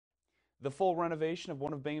The full renovation of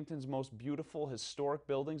one of Binghamton's most beautiful historic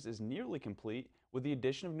buildings is nearly complete with the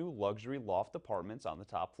addition of new luxury loft apartments on the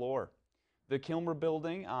top floor. The Kilmer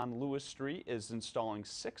building on Lewis Street is installing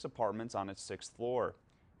 6 apartments on its 6th floor.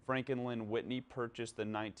 Frank and Lynn Whitney purchased the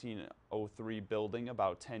 1903 building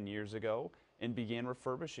about 10 years ago and began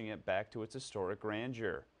refurbishing it back to its historic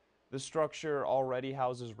grandeur. The structure already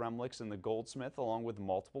houses Remlich's and the Goldsmith along with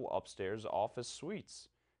multiple upstairs office suites.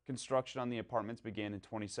 Construction on the apartments began in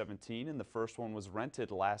 2017 and the first one was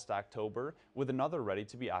rented last October with another ready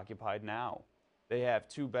to be occupied now. They have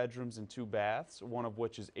 2 bedrooms and 2 baths, one of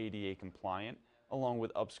which is ADA compliant, along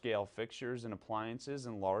with upscale fixtures and appliances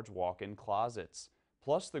and large walk-in closets.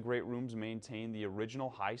 Plus, the great rooms maintain the original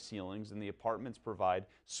high ceilings and the apartments provide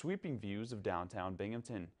sweeping views of downtown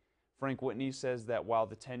Binghamton. Frank Whitney says that while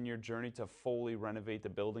the 10-year journey to fully renovate the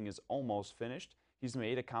building is almost finished, he's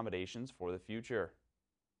made accommodations for the future.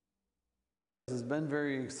 It's been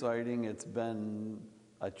very exciting. It's been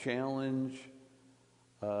a challenge,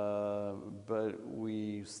 but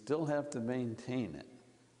we still have to maintain it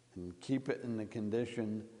and keep it in the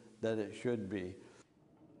condition that it should be.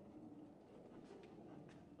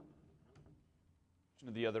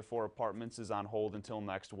 The other 4 apartments is on hold until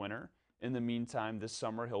next winter. In the meantime, this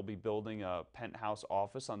summer he'll be building a penthouse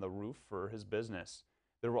office on the roof for his business.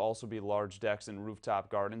 There will also be large decks and rooftop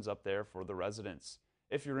gardens up there for the residents.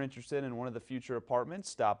 If you're interested in one of the future apartments,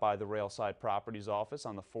 stop by the Railside Properties office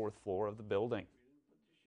on the 4th floor of the building.